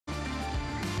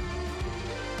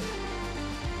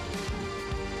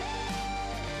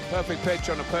Perfect pitch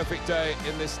on a perfect day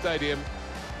in this stadium.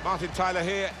 Martin Tyler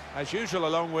here, as usual,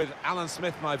 along with Alan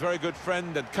Smith, my very good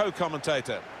friend and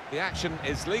co-commentator. The action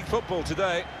is league football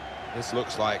today. This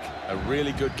looks like a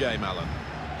really good game, Alan.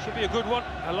 Should be a good one.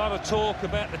 A lot of talk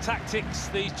about the tactics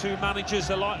these two managers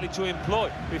are likely to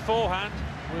employ beforehand.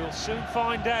 We'll soon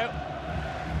find out.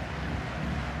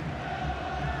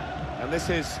 And this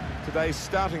is today's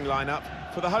starting lineup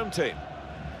for the home team.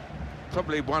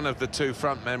 Probably one of the two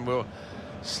front men will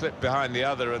slip behind the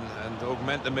other and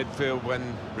augment the midfield when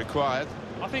required.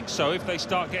 I think so. If they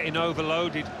start getting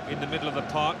overloaded in the middle of the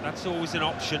park, that's always an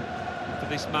option for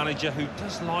this manager, who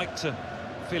does like to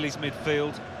fill his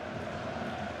midfield.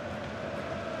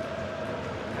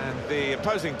 And the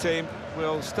opposing team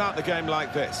will start the game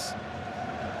like this.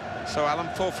 So, Alan,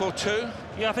 4-4-2?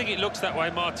 Yeah, I think it looks that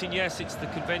way, Martin. Yes, it's the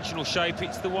conventional shape.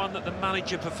 It's the one that the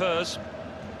manager prefers.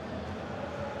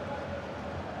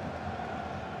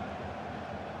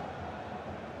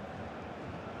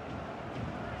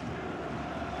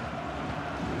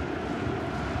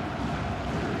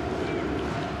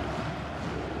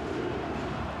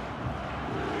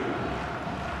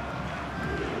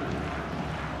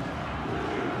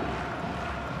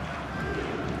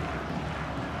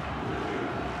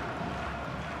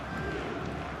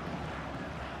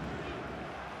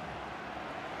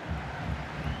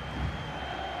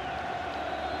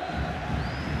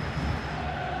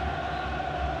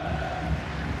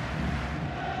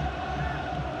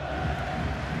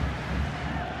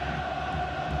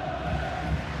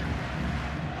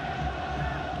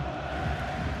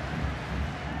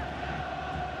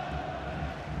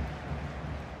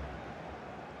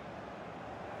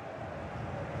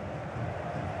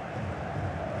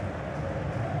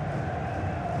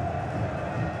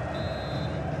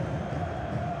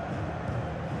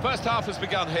 First half has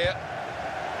begun here.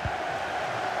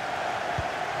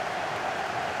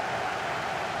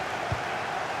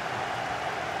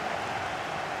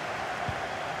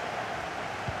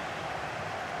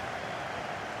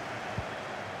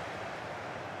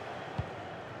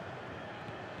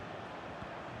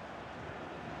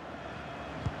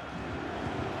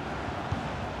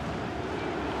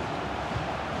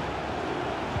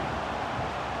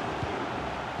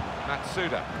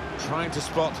 Matsuda trying to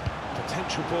spot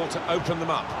potential ball to open them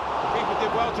up. The keeper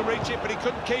did well to reach it, but he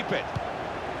couldn't keep it.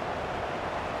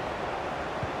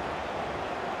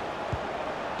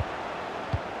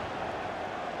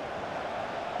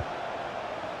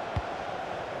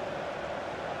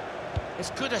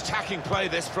 It's good attacking play,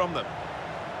 this, from them.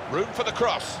 Room for the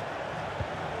cross.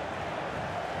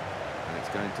 And it's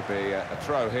going to be a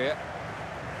throw here.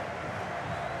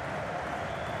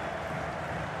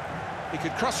 He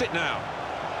could cross it now.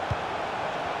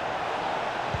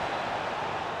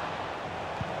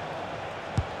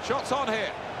 Shots on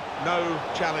here. No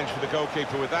challenge for the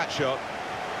goalkeeper with that shot.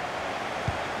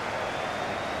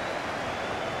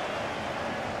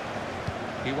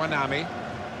 Iwanami.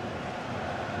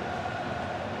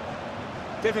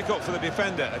 Difficult for the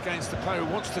defender against the player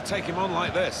who wants to take him on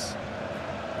like this.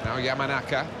 Now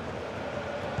Yamanaka.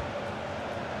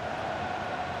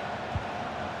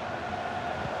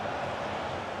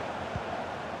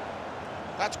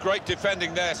 That's great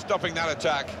defending there, stopping that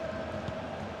attack.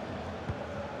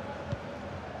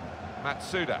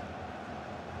 Matsuda.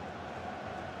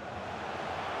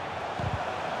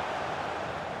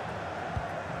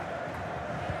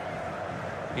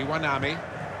 Iwanami.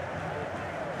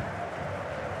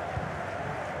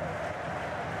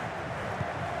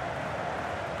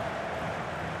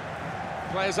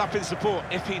 Players up in support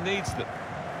if he needs them.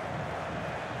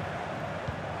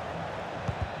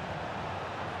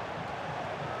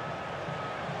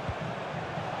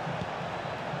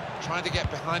 Trying to get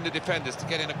behind the defenders to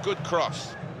get in a good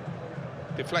cross.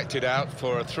 Deflected out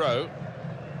for a throw.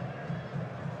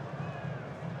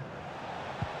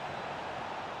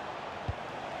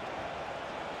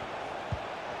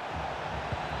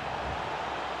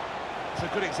 It's a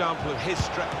good example of his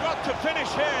strength. Got to finish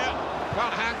here.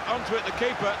 Can't hang onto it, the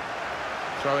keeper.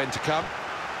 Throw in to come.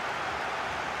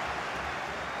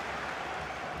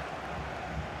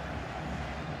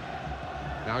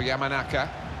 Now Yamanaka.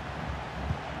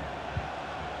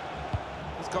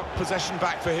 Got possession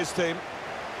back for his team.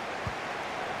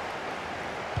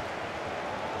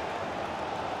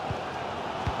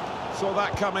 Saw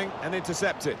that coming and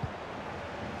intercepted.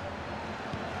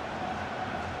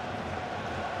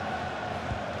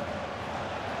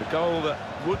 The goal that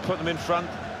would put them in front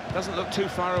doesn't look too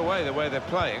far away the way they're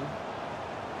playing.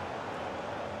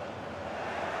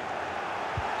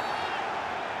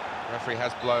 Referee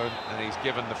has blown and he's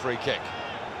given the free kick.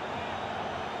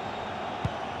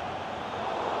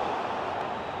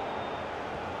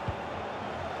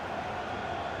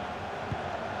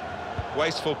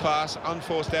 Wasteful pass,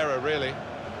 unforced error, really.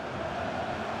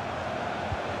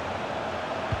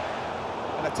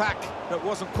 An attack that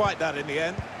wasn't quite that in the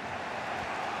end.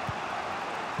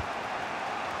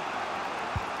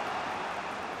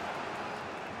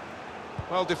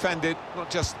 Well defended, not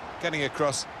just getting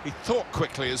across, he thought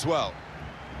quickly as well.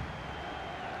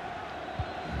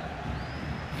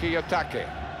 Kiyotake.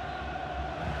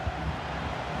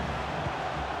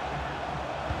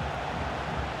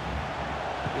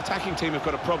 The attacking team have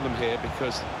got a problem here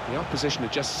because the opposition are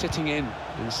just sitting in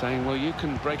and saying, well, you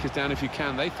can break us down if you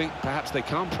can. They think perhaps they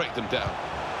can't break them down.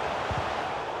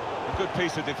 A good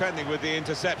piece of defending with the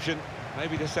interception,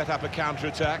 maybe to set up a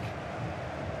counter-attack.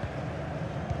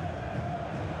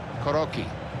 Koroki.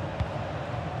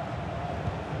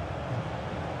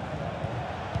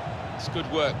 It's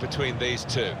good work between these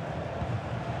two.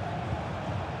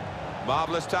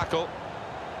 Marvellous tackle.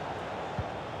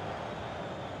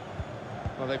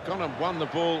 Well, they've gone and won the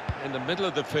ball in the middle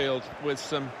of the field with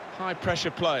some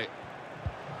high-pressure play.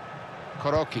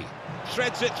 Koroki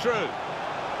threads it through.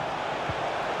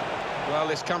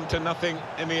 Well, it's come to nothing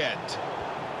in the end.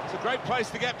 It's a great place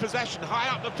to get possession,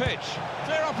 high up the pitch.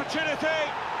 Clear opportunity.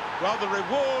 Well, the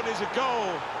reward is a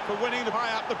goal for winning the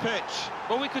high up the pitch.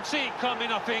 Well, we could see it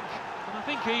coming, I think. And I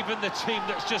think even the team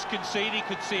that's just conceded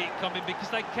could see it coming because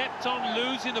they kept on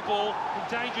losing the ball in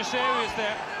dangerous areas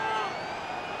there.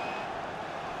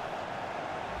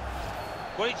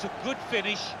 Well, it's a good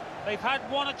finish. They've had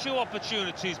one or two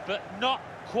opportunities, but not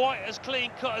quite as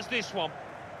clean-cut as this one.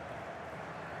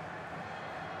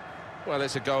 Well,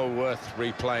 it's a goal worth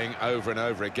replaying over and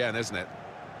over again, isn't it?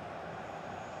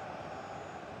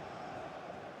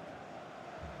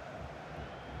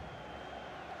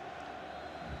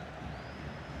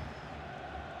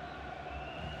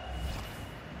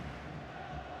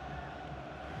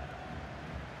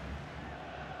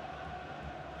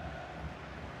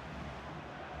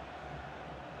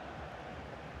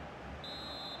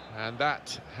 And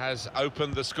that has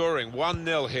opened the scoring.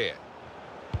 1-0 here.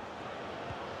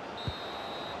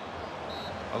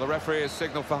 Well, the referee has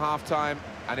signalled for half-time,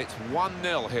 and it's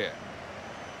 1-0 here.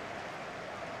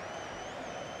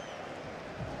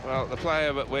 Well, the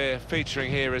player that we're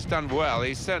featuring here has done well.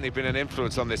 He's certainly been an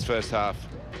influence on this first half.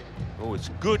 Oh, it's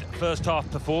good first-half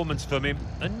performance from him.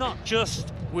 And not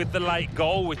just with the late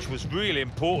goal, which was really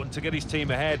important to get his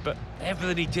team ahead, but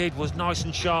everything he did was nice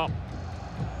and sharp.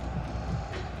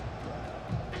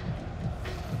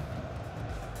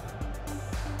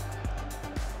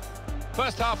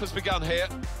 First half has begun here.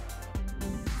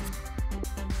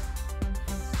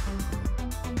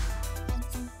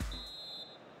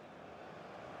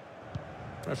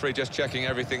 Referee just checking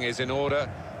everything is in order,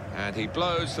 and he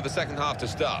blows for the second half to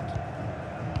start.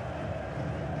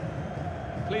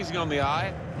 Pleasing on the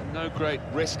eye, no great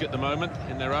risk at the moment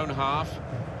in their own half,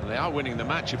 and they are winning the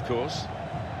match, of course.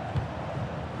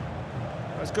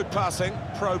 That's good passing,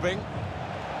 probing.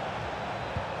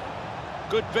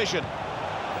 Good vision.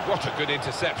 What a good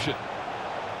interception.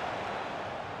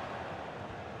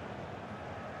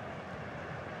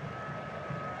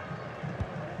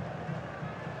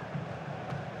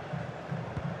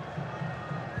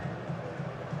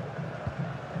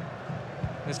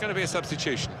 There's going to be a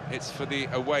substitution. It's for the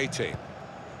away team.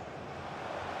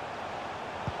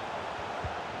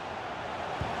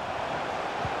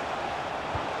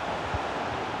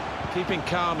 Keeping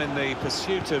calm in the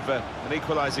pursuit of an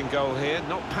equalising goal here,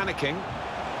 not panicking.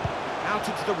 Out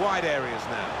into the wide areas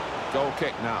now. Goal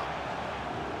kick now.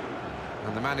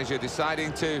 And the manager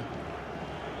deciding to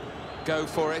go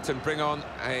for it and bring on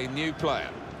a new player.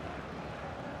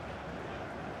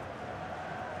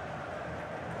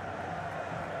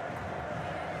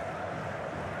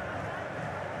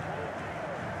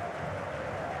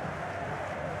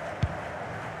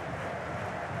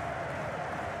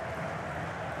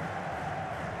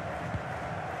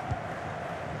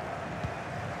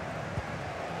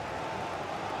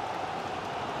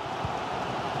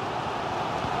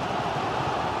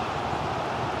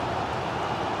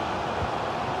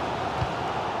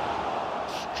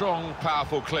 Strong,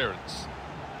 powerful clearance.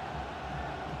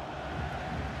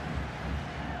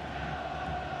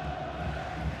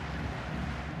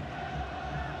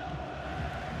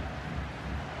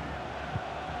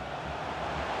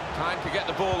 Time to get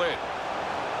the ball in.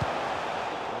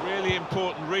 Really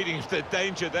important reading of the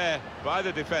danger there by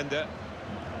the defender.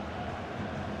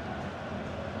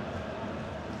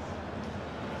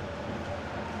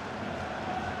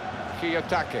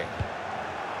 Kiyotake.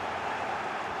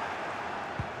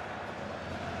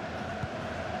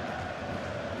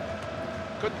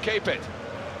 Couldn't keep it.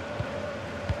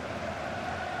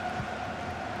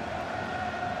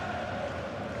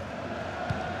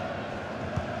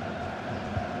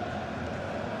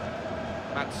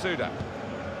 Masuda.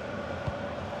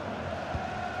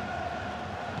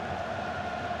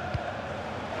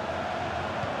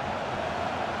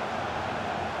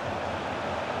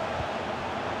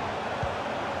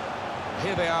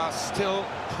 Here they are, still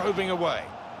probing away.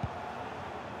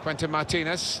 Quentin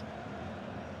Martinez.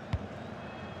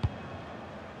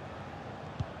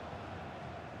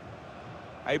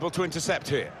 Able to intercept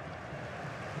here.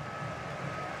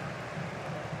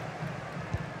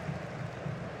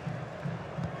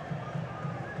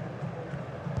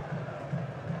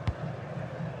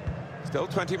 Still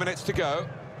 20 minutes to go.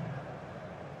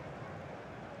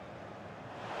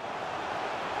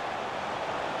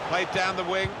 Played down the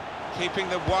wing, keeping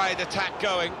the wide attack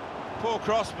going. Poor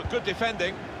cross, but good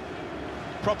defending.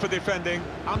 Proper defending,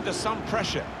 under some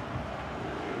pressure.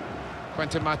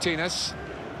 Quentin Martinez.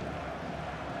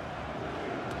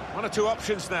 One or two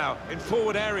options now in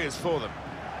forward areas for them.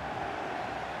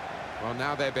 Well,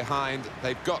 now they're behind.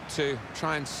 They've got to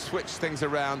try and switch things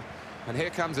around. And here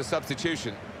comes a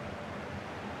substitution.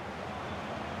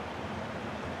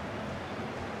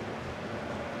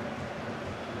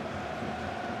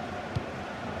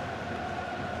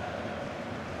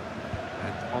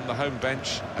 And on the home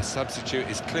bench, a substitute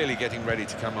is clearly getting ready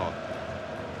to come on.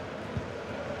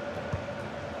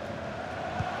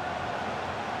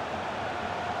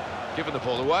 Given the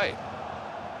ball away.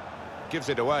 Gives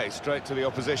it away straight to the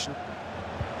opposition.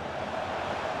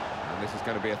 And this is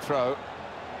going to be a throw.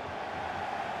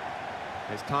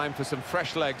 It's time for some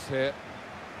fresh legs here.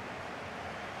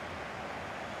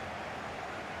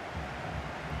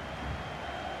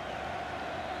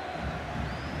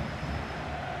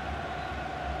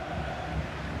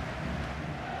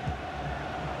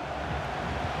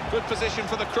 Good position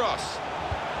for the cross.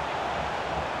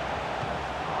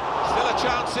 Still a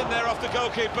chance in there off the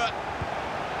goalkeeper.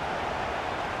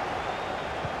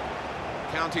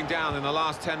 Counting down in the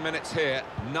last 10 minutes here.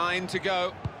 9 to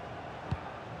go.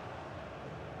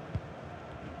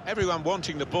 Everyone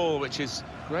wanting the ball, which is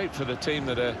great for the team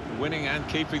that are winning and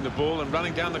keeping the ball and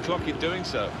running down the clock in doing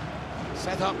so.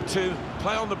 Set up to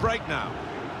play on the break now.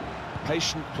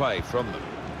 Patient play from them.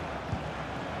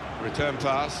 Return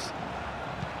pass.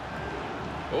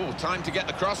 Oh, time to get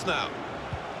the cross now.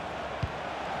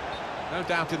 No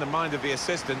doubt in the mind of the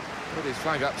assistant, put his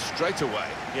flag up straight away.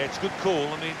 Yeah, it's a good call.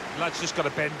 I mean, lad's just got to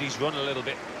bend his run a little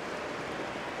bit.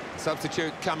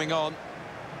 Substitute coming on.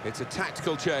 It's a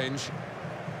tactical change.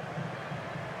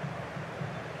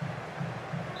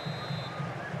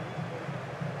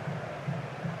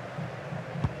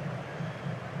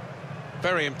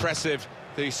 Very impressive,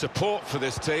 the support for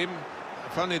this team.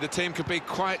 If only the team could be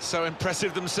quite so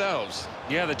impressive themselves.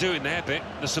 Yeah, they're doing their bit.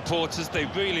 The supporters, they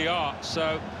really are.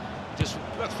 So, just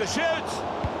looks to shoot.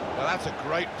 Well, that's a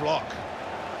great block.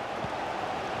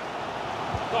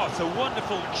 Oh, it's a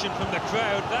wonderful action from the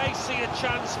crowd. They see a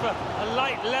chance for a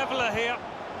light leveller here.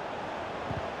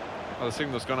 Well, the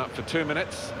signal's gone up for 2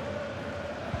 minutes.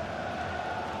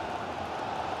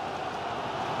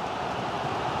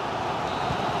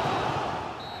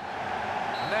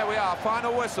 And there we are,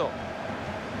 final whistle.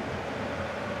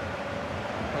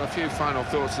 Well, a few final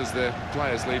thoughts as the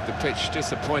players leave the pitch.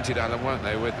 Disappointed, Alan, weren't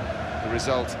they, with the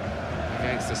result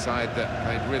against the side that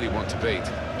they'd really want to beat?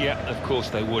 Yeah, of course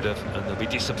they would have, and there'll be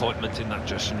disappointment in that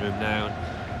dressing room now.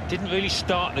 And didn't really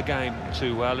start the game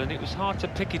too well, and it was hard to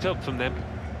pick it up from them.